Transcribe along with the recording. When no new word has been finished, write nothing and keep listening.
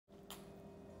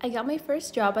I got my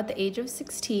first job at the age of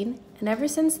 16, and ever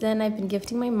since then I've been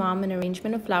gifting my mom an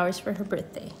arrangement of flowers for her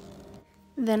birthday.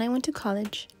 Then I went to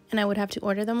college, and I would have to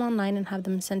order them online and have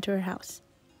them sent to her house.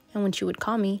 And when she would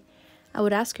call me, I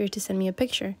would ask her to send me a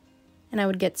picture, and I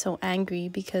would get so angry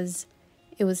because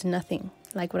it was nothing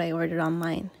like what I ordered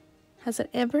online. Has that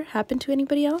ever happened to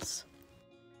anybody else?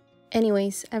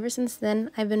 Anyways, ever since then,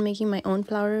 I've been making my own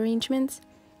flower arrangements,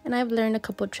 and I've learned a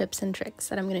couple tips and tricks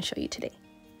that I'm going to show you today.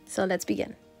 So let's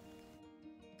begin.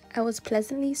 I was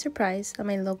pleasantly surprised that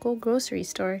my local grocery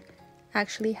store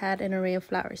actually had an array of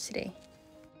flowers today.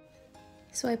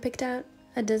 So I picked out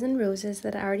a dozen roses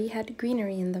that already had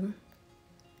greenery in them,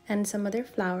 and some other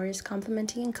flowers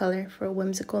complementing in color for a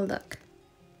whimsical look.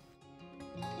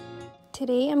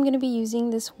 Today I'm going to be using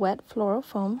this wet floral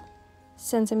foam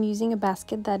since I'm using a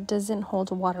basket that doesn't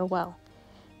hold water well.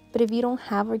 But if you don't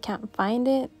have or can't find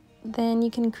it, then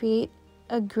you can create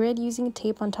a grid using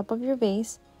tape on top of your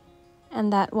vase,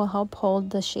 and that will help hold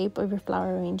the shape of your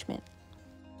flower arrangement.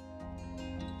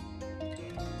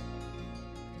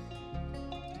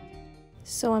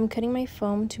 So I'm cutting my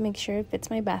foam to make sure it fits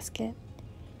my basket,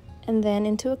 and then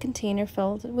into a container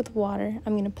filled with water,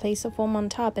 I'm going to place the foam on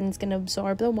top, and it's going to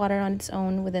absorb the water on its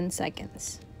own within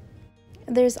seconds.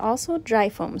 There's also dry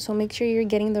foam, so make sure you're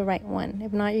getting the right one.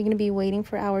 If not, you're going to be waiting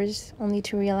for hours only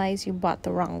to realize you bought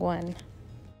the wrong one.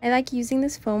 I like using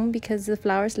this foam because the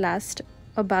flowers last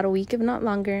about a week, if not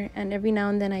longer, and every now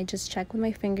and then I just check with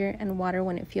my finger and water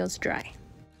when it feels dry.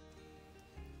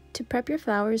 To prep your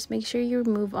flowers, make sure you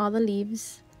remove all the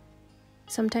leaves.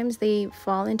 Sometimes they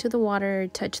fall into the water or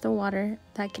touch the water.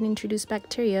 That can introduce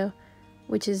bacteria,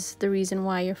 which is the reason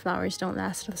why your flowers don't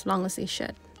last as long as they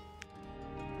should.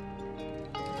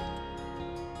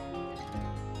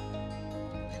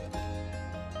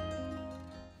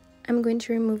 I'm going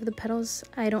to remove the petals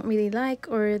I don't really like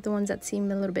or the ones that seem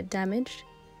a little bit damaged.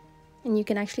 And you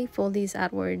can actually fold these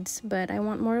outwards, but I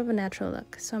want more of a natural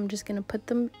look. So I'm just going to put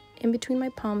them in between my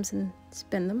palms and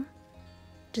spin them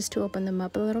just to open them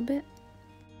up a little bit.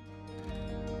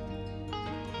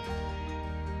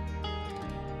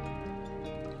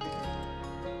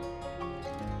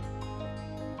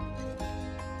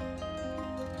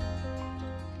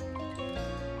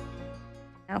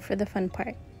 Now for the fun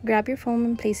part. Grab your foam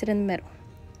and place it in the middle.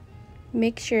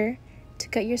 Make sure to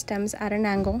cut your stems at an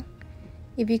angle.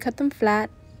 If you cut them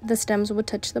flat, the stems will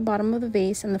touch the bottom of the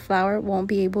vase and the flower won't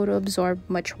be able to absorb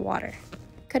much water.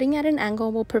 Cutting at an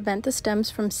angle will prevent the stems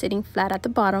from sitting flat at the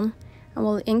bottom and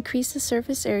will increase the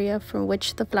surface area from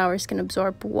which the flowers can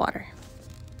absorb water.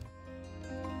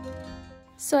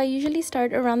 So I usually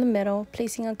start around the middle,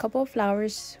 placing a couple of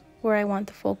flowers where I want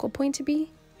the focal point to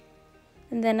be.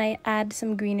 And then I add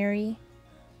some greenery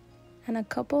and a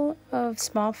couple of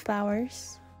small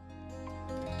flowers.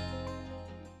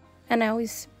 And I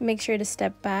always make sure to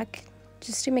step back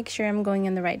just to make sure I'm going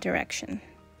in the right direction.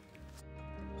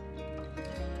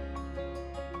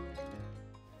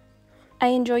 I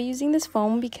enjoy using this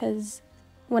foam because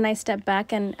when I step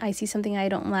back and I see something I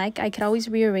don't like, I could always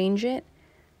rearrange it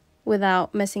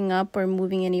without messing up or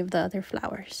moving any of the other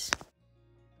flowers.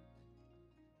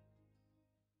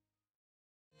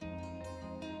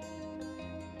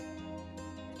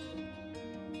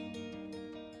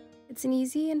 It's an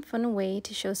easy and fun way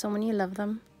to show someone you love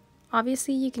them.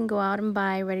 Obviously, you can go out and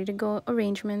buy ready-to-go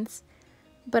arrangements,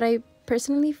 but I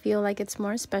personally feel like it's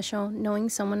more special knowing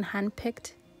someone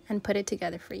handpicked and put it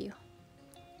together for you.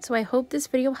 So I hope this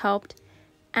video helped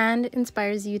and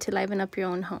inspires you to liven up your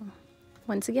own home.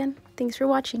 Once again, thanks for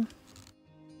watching.